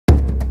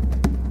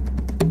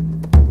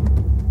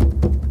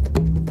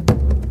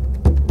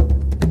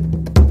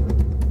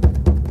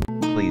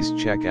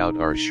check out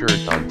our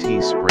shirt on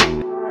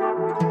Teespring.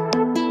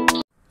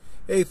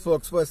 Hey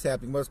folks, what's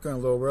happening? What's going on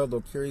in the little world?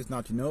 Little curious,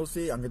 not too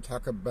nosy. I'm going to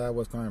talk about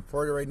what's going on in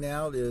Florida right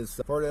now. It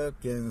is Florida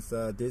against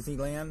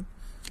Disneyland.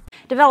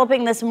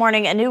 Developing this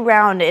morning, a new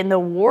round in the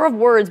war of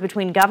words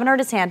between Governor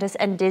DeSantis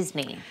and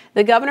Disney.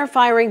 The governor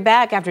firing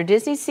back after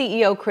Disney's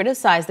CEO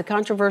criticized the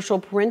controversial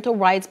parental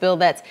rights bill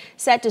that's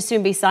set to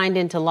soon be signed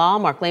into law.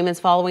 Mark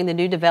Lehman's following the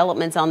new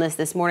developments on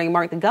this morning.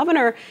 Mark, the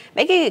governor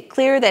making it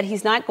clear that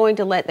he's not going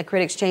to let the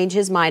critics change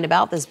his mind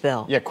about this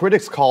bill. Yeah,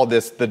 critics call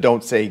this the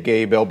Don't Say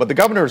Gay bill, but the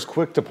governor is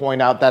quick to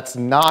point out that's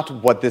not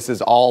what this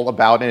is all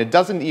about, and it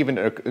doesn't even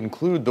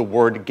include the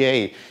word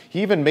gay.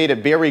 He even made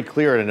it very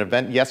clear at an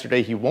event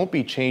yesterday he won't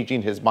be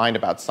changing his mind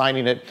about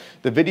signing it.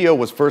 The video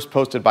was first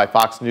posted by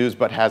Fox News,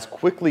 but has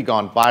quickly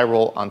gone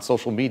viral on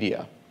social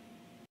media.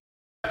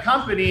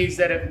 Companies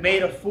that have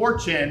made a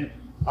fortune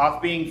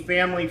off being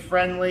family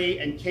friendly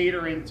and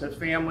catering to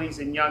families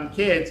and young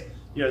kids,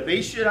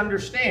 they should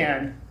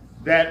understand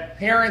that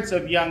parents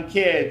of young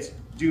kids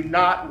do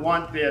not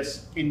want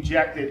this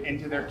injected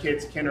into their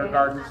kids'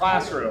 kindergarten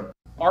classroom.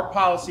 Our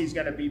policy is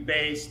going to be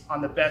based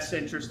on the best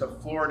interest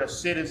of Florida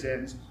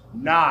citizens,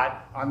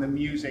 not on the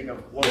musing of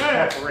local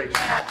corporations.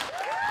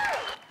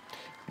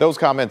 Those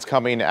comments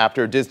coming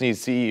after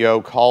Disney's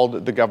CEO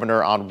called the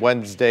governor on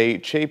Wednesday.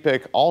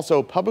 Chapek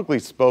also publicly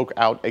spoke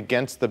out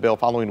against the bill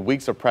following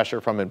weeks of pressure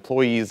from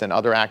employees and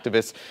other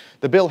activists.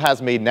 The bill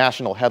has made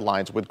national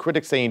headlines, with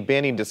critics saying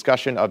banning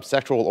discussion of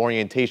sexual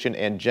orientation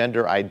and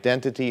gender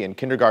identity in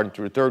kindergarten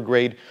through third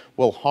grade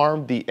will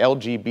harm the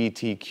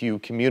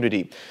LGBTQ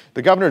community.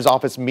 The governor's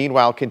office,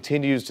 meanwhile,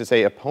 continues to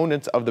say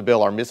opponents of the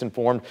bill are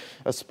misinformed.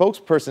 A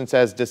spokesperson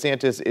says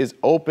DeSantis is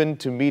open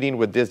to meeting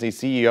with Disney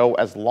CEO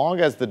as long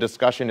as the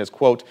discussion is,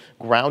 quote,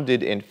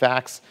 grounded in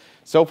facts.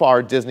 So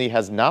far, Disney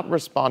has not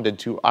responded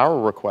to our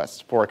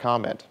request for a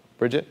comment.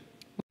 Bridget?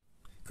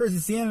 Kirk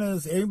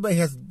DeSantis, everybody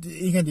has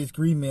any kind of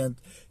disagreement.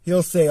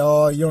 He'll say,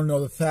 oh, you don't know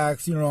the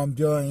facts, you don't know what I'm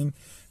doing.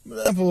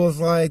 The example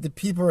is like the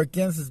people are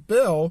against this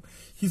bill.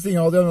 He's saying,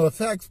 oh, they don't know the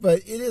facts, but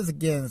it is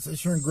against a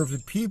certain group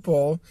of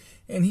people,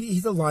 and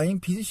he's a lying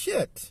piece of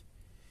shit.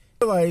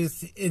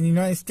 Realize in the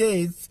United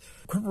States,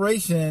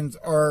 corporations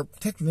are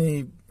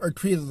technically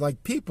treated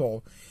like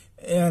people,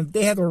 and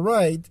they have the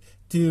right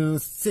to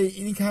say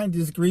any kind of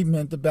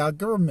disagreement about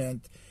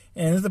government.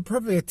 And it's a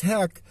perfect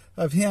attack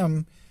of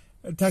him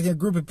attacking a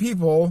group of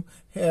people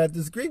that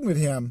disagreed with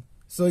him.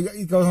 So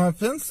he goes on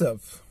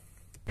offensive.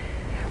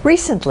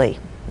 Recently,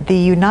 the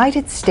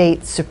United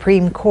States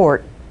Supreme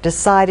Court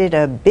decided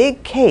a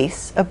big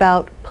case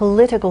about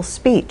political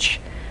speech.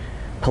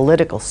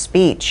 Political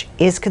speech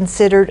is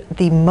considered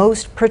the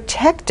most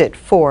protected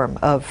form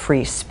of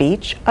free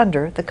speech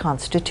under the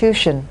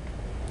Constitution.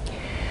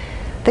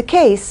 The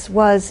case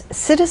was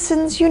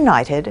Citizens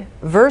United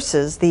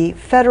versus the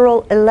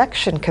Federal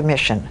Election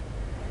Commission.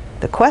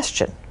 The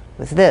question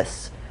was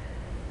this: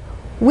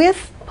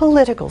 with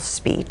political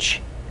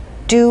speech,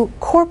 do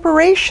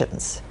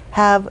corporations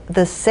have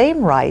the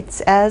same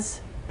rights as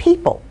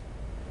people?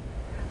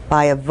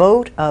 By a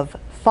vote of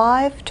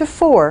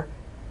 5-4,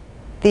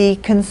 the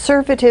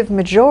conservative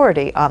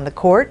majority on the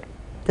court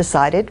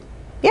decided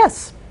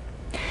yes.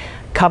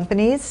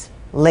 Companies,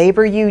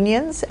 labor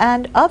unions,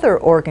 and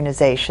other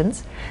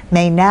organizations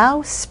may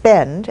now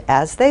spend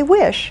as they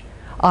wish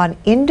on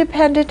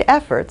independent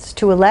efforts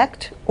to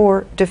elect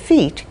or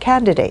defeat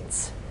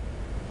candidates.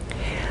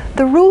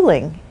 The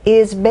ruling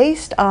is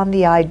based on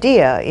the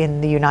idea in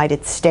the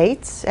United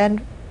States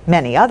and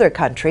many other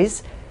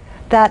countries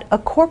that a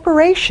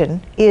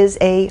corporation is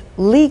a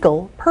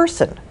legal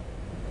person.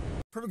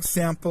 Perfect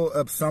example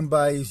of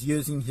somebody's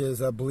using his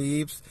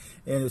beliefs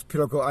and his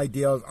political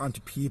ideals onto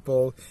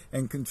people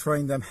and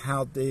controlling them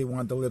how they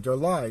want to live their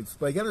lives.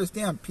 But you gotta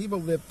understand, people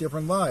live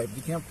different lives.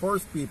 You can't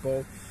force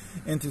people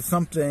into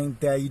something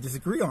that you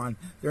disagree on.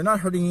 They're not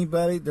hurting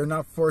anybody. They're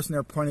not forcing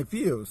their point of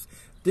views.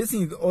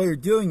 Disney, all you're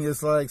doing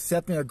is like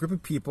accepting a group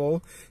of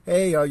people.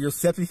 Hey, you're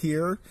accepted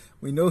here.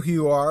 We know who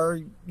you are.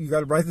 You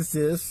got to right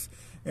this,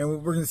 and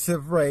we're going to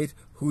separate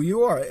who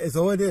you are. It's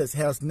all it is. It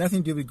has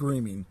nothing to do with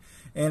grooming.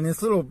 And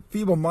this little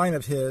feeble mind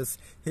of his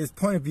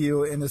point of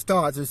view and his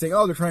thoughts are saying,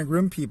 oh, they're trying to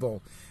groom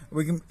people.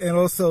 And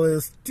also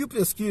his stupid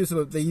excuse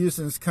that they use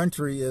in this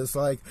country is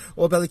like,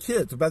 well, about the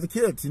kids,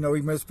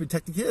 we must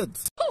protect the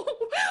kids.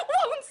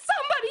 Won't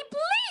somebody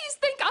please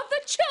think of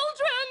the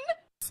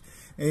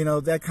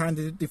children? That kind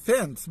of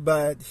defense.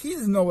 But he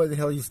doesn't know what the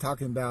hell he's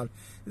talking about.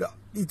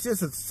 He's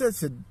just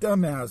such a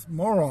dumbass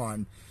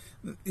moron.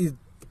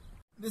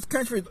 This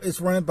country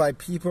is run by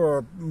people who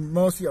are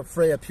mostly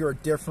afraid of people who are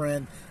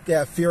different. They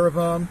have fear of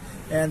them,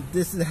 and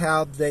this is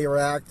how they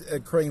react,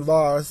 creating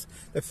laws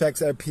that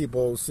affects other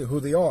people, who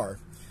they are.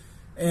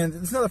 And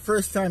it's not the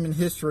first time in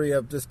history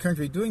of this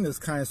country doing this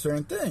kind of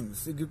certain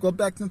things. If you go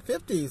back to the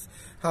 50s,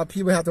 how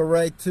people have the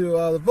right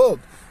to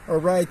vote, or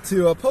right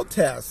to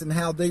protest, and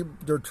how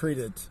they're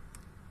treated.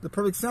 The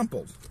perfect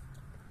example.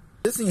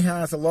 Disney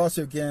has a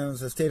lawsuit against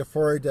the state of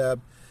Florida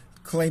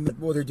claim that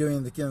what they're doing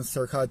is against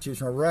their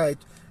constitutional right,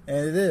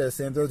 and it is.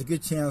 And there's a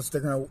good chance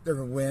they're going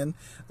to win.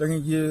 They're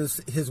going to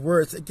use his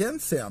words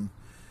against him.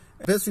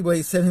 Basically, what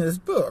he said in his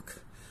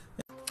book.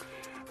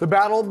 The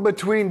battle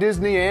between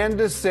Disney and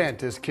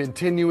DeSantis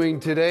continuing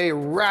today,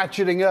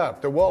 ratcheting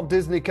up. The Walt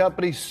Disney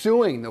Company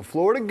suing the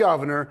Florida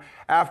governor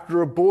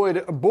after a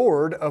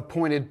board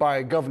appointed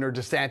by Governor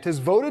DeSantis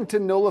voted to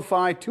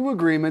nullify 2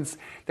 agreements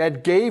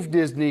that gave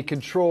Disney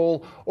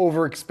control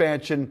over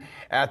expansion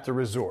at the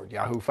resort.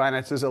 Yahoo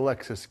Finance's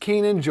Alexis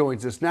Keenan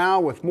joins us now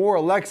with more.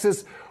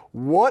 Alexis,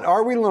 what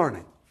are we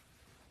learning?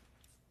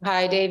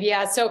 Hi, Dave.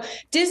 Yeah, so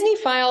Disney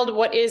filed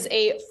what is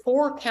a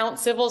 4-count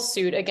civil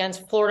suit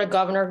against Florida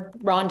Governor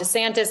Ron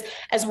DeSantis,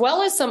 as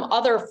well as some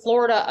other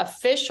Florida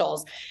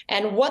officials.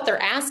 And what they're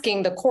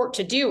asking the court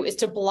to do is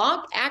to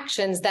block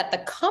actions that the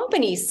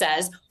company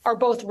says are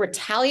both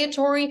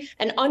retaliatory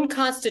and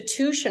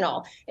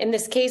unconstitutional. In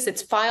this case,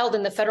 it's filed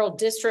in the federal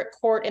district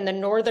court in the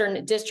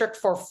Northern District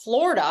for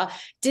Florida.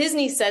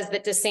 Disney says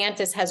that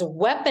DeSantis has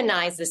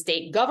weaponized the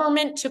state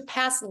government to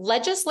pass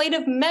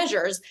legislative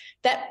measures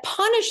that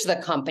punish the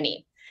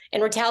company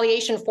in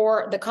retaliation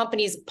for the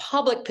company's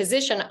public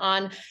position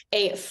on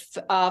a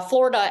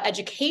Florida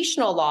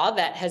educational law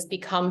that has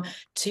become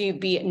to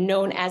be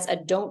known as a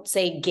Don't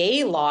Say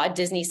Gay law.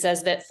 Disney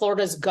says that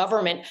Florida's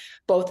government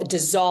both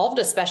dissolved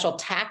a special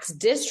tax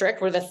district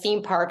where the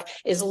theme park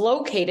is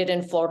located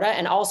in Florida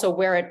and also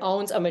where it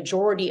owns a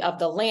majority of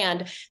the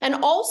land, and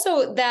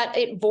also that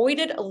it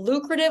voided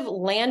lucrative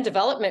land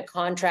development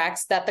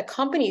contracts that the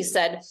company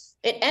said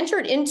it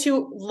entered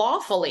into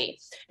lawfully.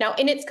 Now,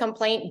 in its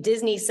complaint,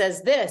 Disney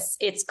says this: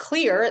 it's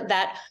clear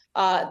that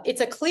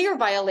it's a clear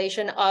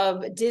violation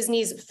of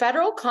Disney's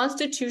federal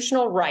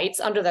constitutional rights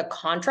under the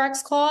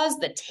Contracts Clause,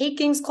 the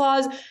Takings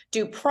Clause,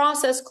 Due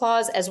Process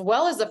Clause, as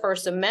well as the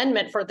First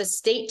Amendment for the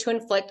state to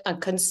inflict a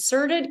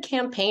concerted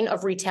campaign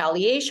of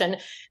retaliation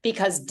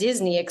because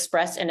Disney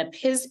expressed an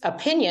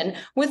opinion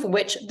with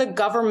which the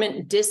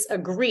government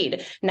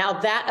disagreed. Now,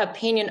 that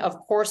opinion, of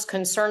course,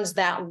 concerns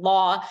that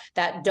law,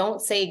 that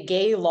Don't Say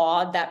Gay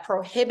law that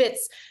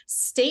prohibits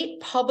state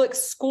public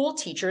school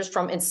teachers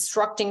from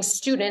instructing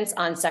students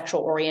on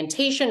sexual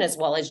orientation as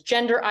well as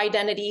gender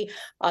identity.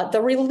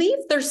 The relief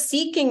they're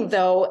seeking,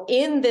 though,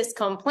 in this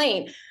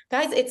complaint,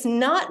 guys, it's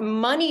not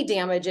money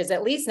damages,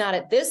 at least not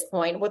at this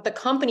point. What the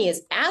company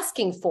is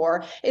asking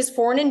for is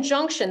for an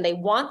injunction. They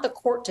want the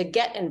court to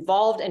get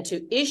involved and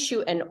to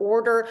issue an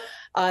order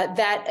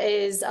that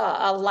is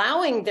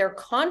allowing their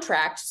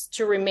contracts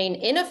to remain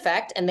in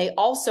effect. And they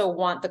also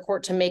want the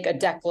court to make a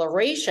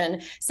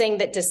declaration saying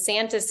that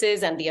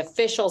DeSantis's and the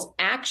officials'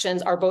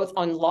 actions are both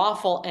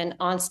unlawful and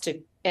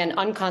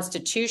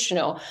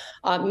unconstitutional.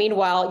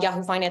 Meanwhile,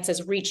 Yahoo Finance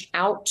has reached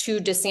out to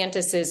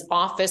DeSantis's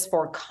office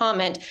for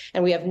comment,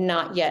 and we have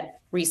not yet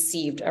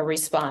received a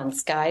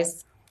response,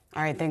 guys.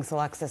 All right, thanks,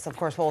 Alexis. Of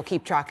course, we'll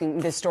keep tracking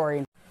this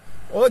story.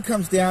 All it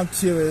comes down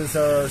to is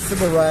our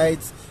civil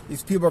rights.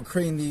 These people are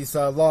creating these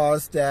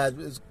laws that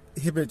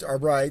inhibit our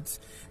rights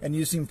and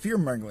using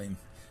fear-mongering.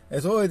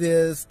 That's all it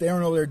is. They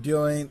don't know what they're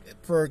doing.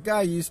 For a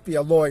guy who used to be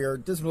a lawyer,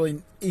 it doesn't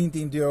really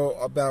anything to do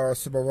about our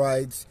civil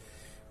rights.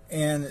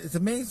 And it's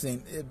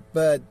amazing,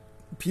 but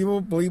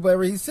people believe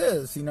whatever he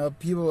says. You know,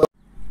 people.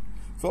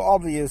 So all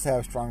the years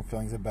have strong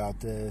feelings about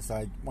this.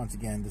 Once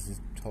again, this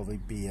is totally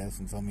BS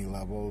on so many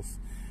levels.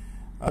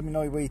 Let me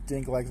know what you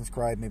think. Like,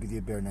 subscribe. Maybe do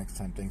better next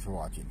time. Thanks for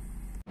watching.